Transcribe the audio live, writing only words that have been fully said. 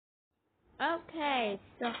Okay,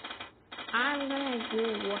 so I'm gonna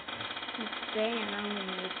do what he's saying and I'm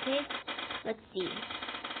gonna make it. Let's see.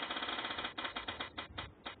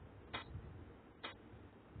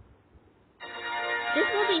 This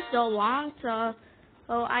will be so long, so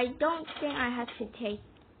I don't think I have to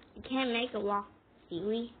can't make a walk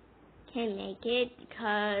series. Can't make it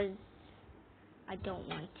because I don't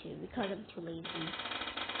want to, because I'm too lazy.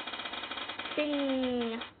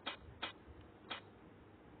 Ding!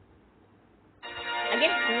 I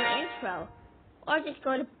guess new intro. Or just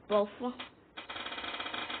go to both.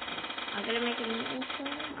 I'm gonna make a new intro.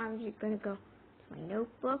 I'm just gonna go to my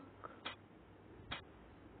notebook.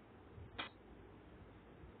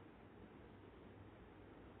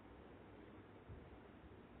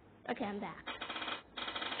 Okay, I'm back.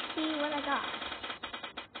 See what I got.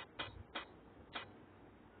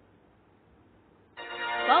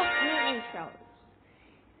 Both new intros.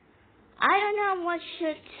 I don't know what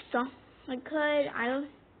should song I could. I don't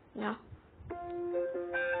know.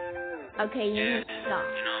 Okay, you need to stop.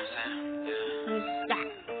 You stop.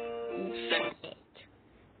 You stop it.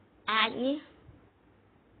 And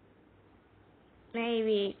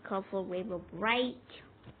maybe colorful rainbow bright.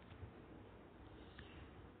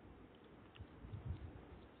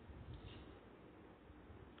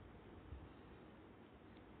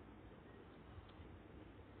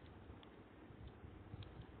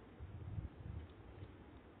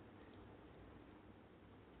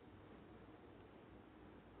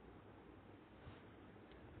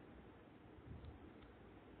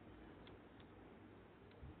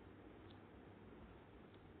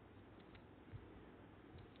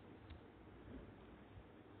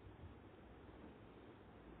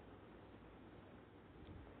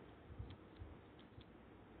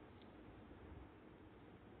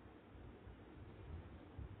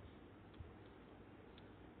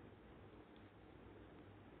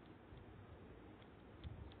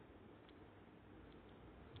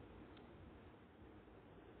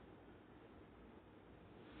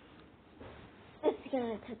 It's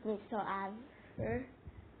gonna take me so ever.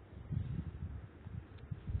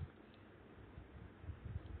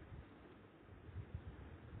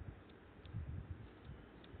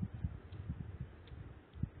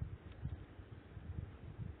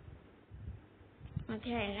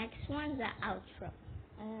 Okay, next one's the outro.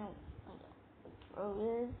 I don't know what the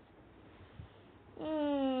outro is.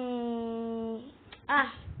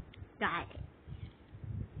 Got it.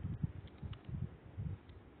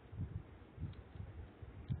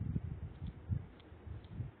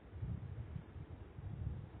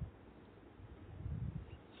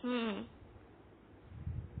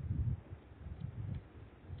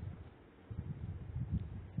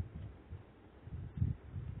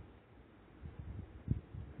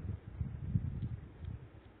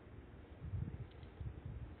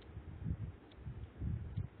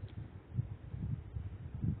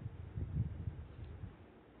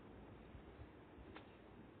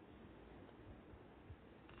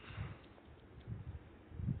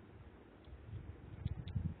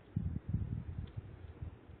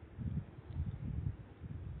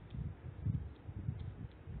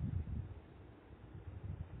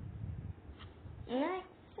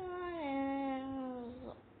 Next one is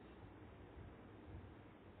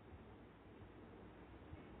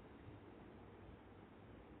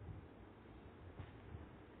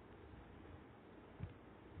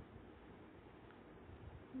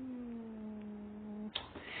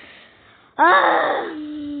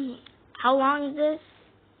how long is this?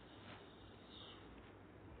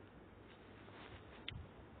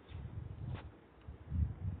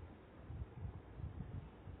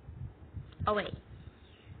 Oh wait.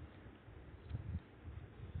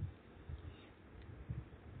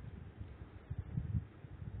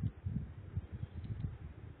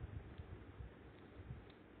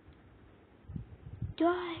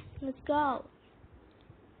 Guys, let's go.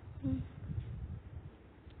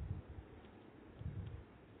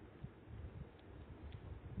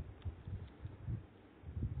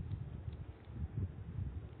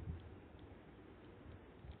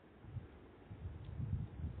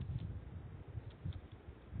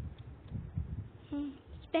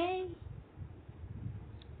 Spain.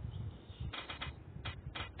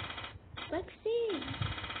 Let's see.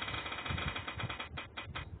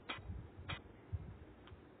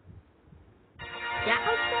 The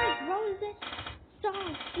outside Roses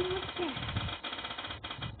song. See what's next.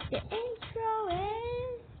 The intro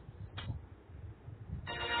is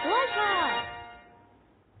Bloodbath.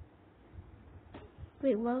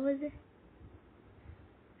 Wait, what was it?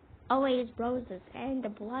 Oh wait, it's Roses and the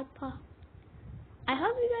Bloodbath. I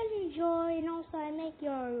hope you guys enjoy, and also I make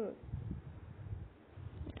your,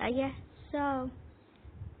 I guess, So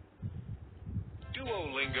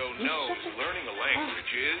Duolingo knows learning a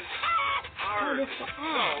language is hard,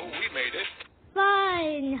 so we made it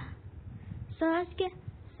fun. So let's get.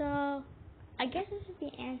 So I guess this is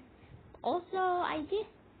the end. Also, I did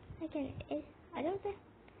make an edit. I don't think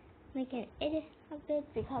make an edit of it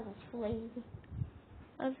because it's lazy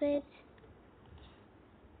of it.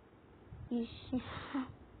 You see.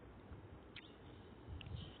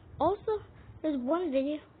 Also, there's one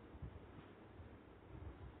video.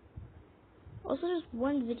 Also, there's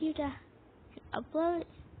one video that I can upload.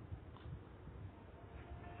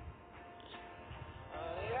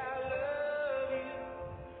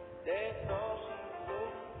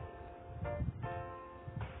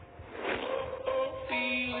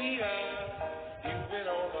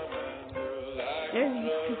 There's